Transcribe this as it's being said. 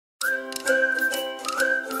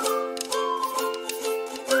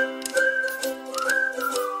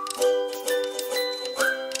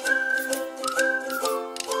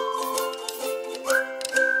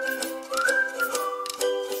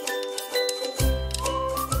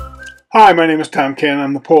Hi, my name is Tom Cannon.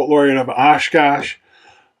 I'm the Poet Laureate of Oshkosh.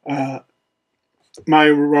 My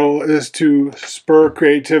role is to spur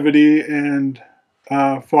creativity and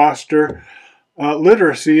foster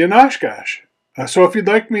literacy in Oshkosh. So if you'd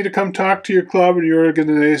like me to come talk to your club or your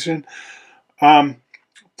organization,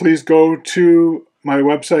 please go to my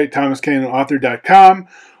website, thomascannonauthor.com,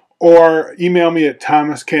 or email me at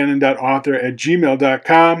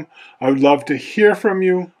thomascannon.author@gmail.com. I would love to hear from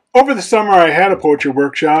you. Over the summer, I had a poetry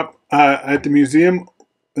workshop at the Museum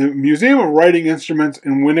of Writing Instruments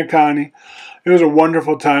in Winneconne. It was a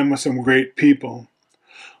wonderful time with some great people.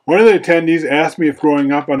 One of the attendees asked me if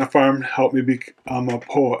growing up on a farm helped me become a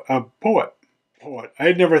poet. I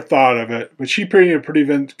had never thought of it, but she painted a pretty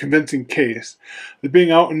convincing case that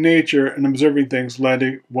being out in nature and observing things led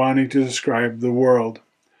to wanting to describe the world.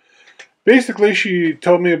 Basically, she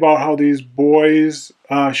told me about how these boys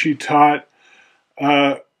she taught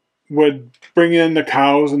would bring in the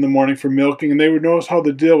cows in the morning for milking, and they would notice how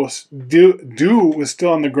the dew was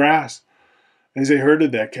still on the grass as they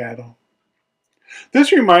herded that cattle.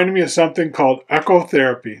 This reminded me of something called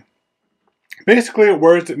ecotherapy. Basically, at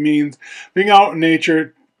words, it means being out in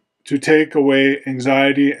nature to take away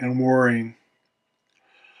anxiety and worrying.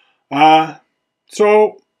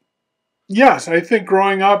 So, yes, I think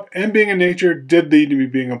growing up and being in nature did lead to me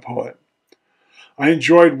being a poet. I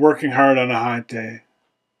enjoyed working hard on a hot day.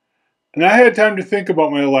 And I had time to think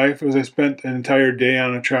about my life as I spent an entire day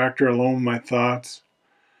on a tractor alone with my thoughts.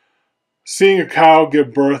 Seeing a cow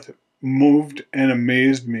give birth moved and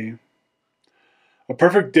amazed me. A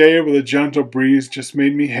perfect day with a gentle breeze just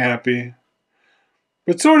made me happy.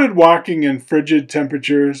 But so did walking in frigid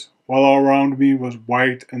temperatures while all around me was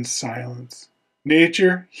white and silence.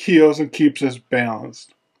 Nature heals and keeps us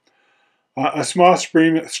balanced. A small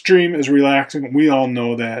stream is relaxing, we all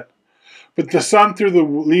know that. But the sun through the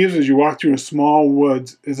leaves as you walk through a small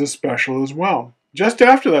woods is special as well. Just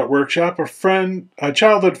after that workshop, a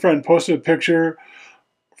childhood friend, posted a picture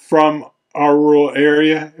from our rural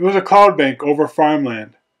area. It was a cloud bank over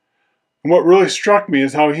farmland. And what really struck me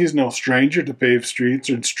is how he's no stranger to paved streets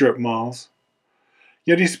or strip malls.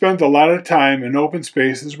 Yet he spends a lot of time in open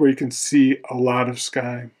spaces where you can see a lot of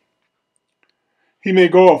sky. He may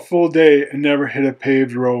go a full day and never hit a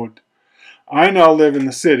paved road. I now live in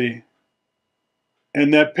the city,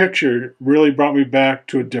 and that picture really brought me back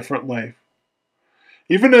to a different life.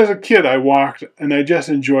 Even as a kid, I walked, and I just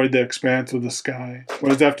enjoyed the expanse of the sky. What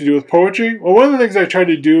does that have to do with poetry? Well, one of the things I try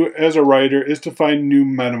to do as a writer is to find new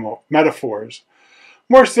metaphors,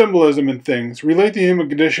 more symbolism in things, relate the human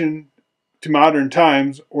condition to modern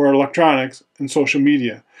times or electronics and social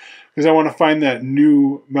media, because I want to find that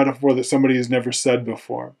new metaphor that somebody has never said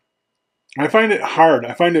before. I find it hard.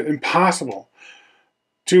 I find it impossible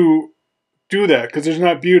to do that because there's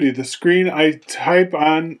not beauty. The screen I type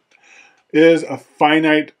on is a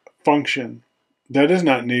finite function. That is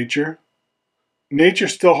not nature. Nature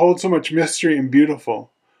still holds so much mystery and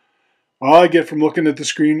beautiful. All I get from looking at the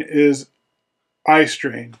screen is eye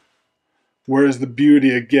strain, whereas the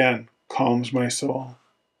beauty again calms my soul.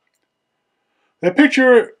 That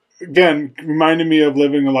picture again reminded me of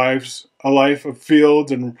living a life of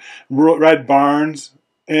fields and red barns.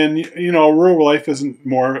 And, you know, rural life isn't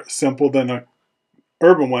more simple than an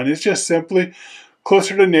urban one. It's just simply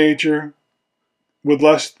closer to nature with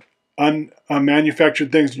less manufactured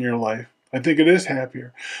things in your life. I think it is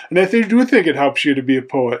happier. And I do think it helps you to be a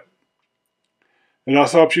poet. It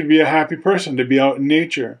also helps you to be a happy person, to be out in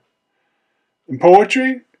nature. And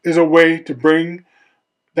poetry is a way to bring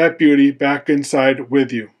that beauty back inside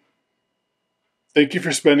with you. Thank you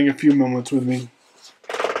for spending a few moments with me.